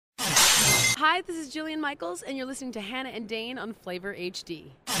Hi, this is Jillian Michaels, and you're listening to Hannah and Dane on Flavor HD.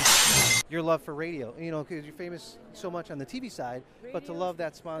 Your love for radio, because you're famous so much on the TV side, but to love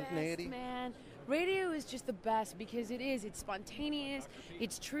that spontaneity. Best, man. Radio is just the best because it's spontaneous,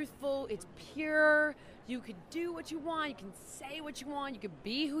 it's truthful, it's pure. You could do what you want, you can say what you want, you could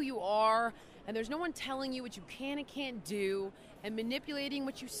be who you are, and there's no one telling you what you can and can't do and manipulating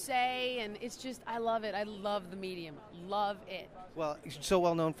what you say, and it's just, I love it. I love the medium. Love it. Well, you're so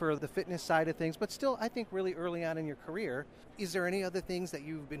well known for the fitness side of things, but still, I think really early on in your career, is there any other things that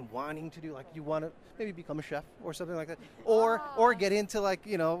you've been wanting to do? Like you want to maybe become a chef or something like that? Or get into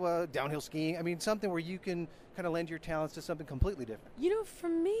downhill skiing? I mean, something where you can kind of lend your talents to something completely different. For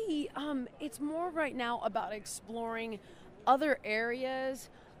me, it's more right now about exploring other areas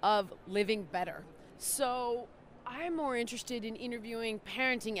of living better. So I'm more interested in interviewing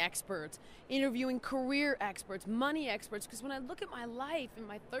parenting experts, interviewing career experts, money experts, because when I look at my life in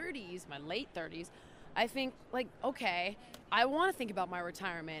my 30s, my late 30s, I think, okay, I want to think about my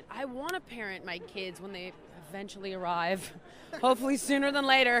retirement. I want to parent my kids when they eventually arrive, hopefully sooner than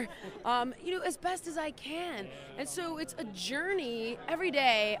later, as best as I can. And so it's a journey every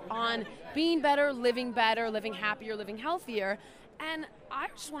day on being better, living happier, living healthier. And I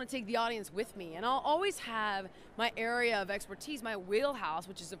just want to take the audience with me, and I'll always have my area of expertise, my wheelhouse,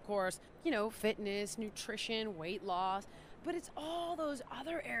 which is, of course, fitness, nutrition, weight loss, but it's all those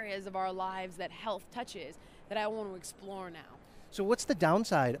other areas of our lives that health touches that I want to explore now. So what's the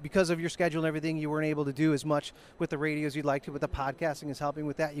downside? Because of your schedule and everything, you weren't able to do as much with the radio as you'd like to, but the podcasting is helping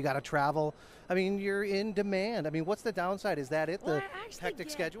with that. You got to travel. I mean, you're in demand. I mean, what's the downside? Is that it, the hectic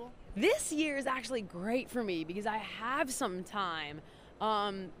schedule? This year is actually great for me because I have some time,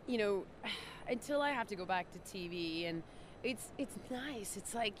 until I have to go back to TV, and it's nice.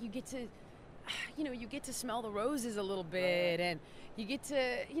 It's like you get to smell the roses a little bit, and you get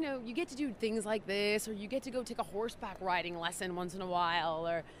to do things like this, or you get to go take a horseback riding lesson once in a while,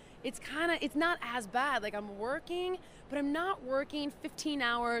 or it's not as bad. Like I'm working, but I'm not working 15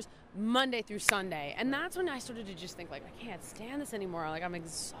 hours Monday through Sunday. And that's when I started to just think I can't stand this anymore. I'm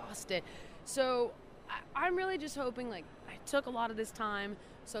exhausted. So I'm really just hoping I took a lot of this time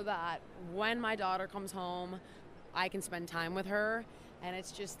so that when my daughter comes home, I can spend time with her. And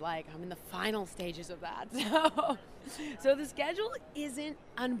it's just I'm in the final stages of that. So the schedule isn't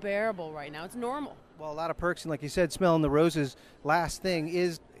unbearable right now. It's normal. Well, a lot of perks, and like you said, smelling the roses. Last thing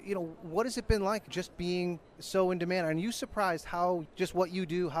is, what has it been like just being so in demand? Are you surprised how just what you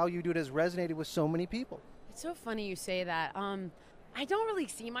do, how you do it has resonated with so many people? It's so funny you say that. I don't really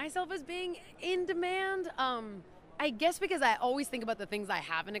see myself as being in demand. I guess because I always think about the things I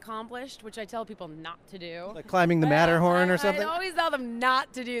haven't accomplished, which I tell people not to do. Like climbing the Matterhorn or something? I always tell them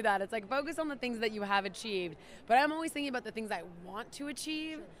not to do that. It's focus on the things that you have achieved. But I'm always thinking about the things I want to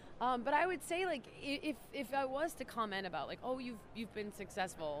achieve. But I would say, if I was to comment about, you've been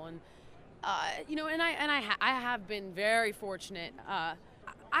successful, and I have been very fortunate.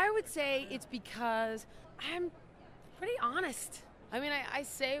 I would say it's because I'm pretty honest. I mean, I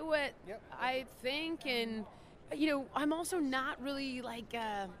say what I think, and I'm also not really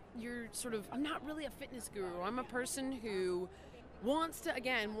I'm not really a fitness guru. I'm a person who wants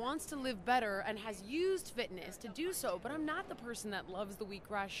to live better and has used fitness to do so, but I'm not the person that loves the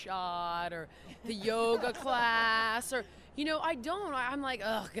wheatgrass shot or the yoga class, or I don't. I'm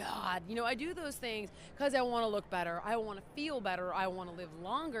oh God, I do those things because I want to look better, I want to feel better, I want to live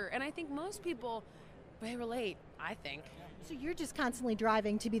longer, and I think most people, they relate, I think. So you're just constantly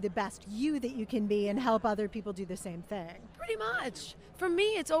driving to be the best you that you can be and help other people do the same thing. Pretty much. For me,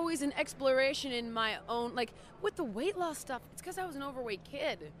 it's always an exploration in my own, with the weight loss stuff, it's because I was an overweight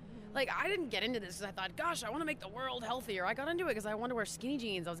kid. I didn't get into this because I thought, gosh, I want to make the world healthier. I got into it because I wanted to wear skinny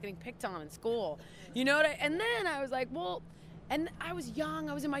jeans. I was getting picked on in school. And then I was and I was young,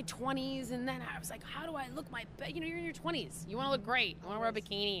 I was in my 20s, and then I was how do I look my best? You're in your 20s. You want to look great. You want to wear a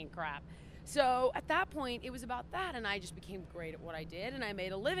bikini and crap. So at that point, it was about that, and I just became great at what I did, and I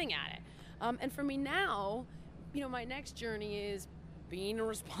made a living at it. And for me now, my next journey is being a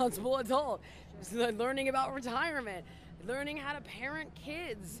responsible adult, learning about retirement, learning how to parent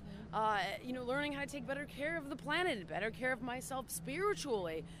kids, learning how to take better care of the planet, better care of myself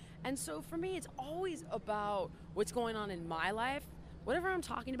spiritually. And so for me, it's always about what's going on in my life. Whatever I'm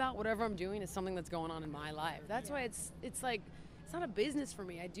talking about, whatever I'm doing is something that's going on in my life. That's why it's not a business for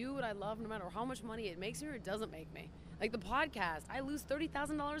me. I do what I love no matter how much money it makes me or it doesn't make me. Like the podcast, I lose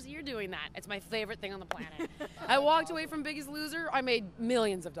 $30,000 a year doing that. It's my favorite thing on the planet. I walked away from Biggest Loser, I made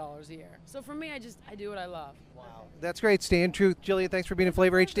millions of dollars a year. So for me, I do what I love. Wow. That's great. Stay in truth. Jillian, thanks for being in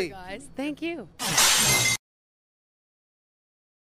Flavor HD. Guys, thank you.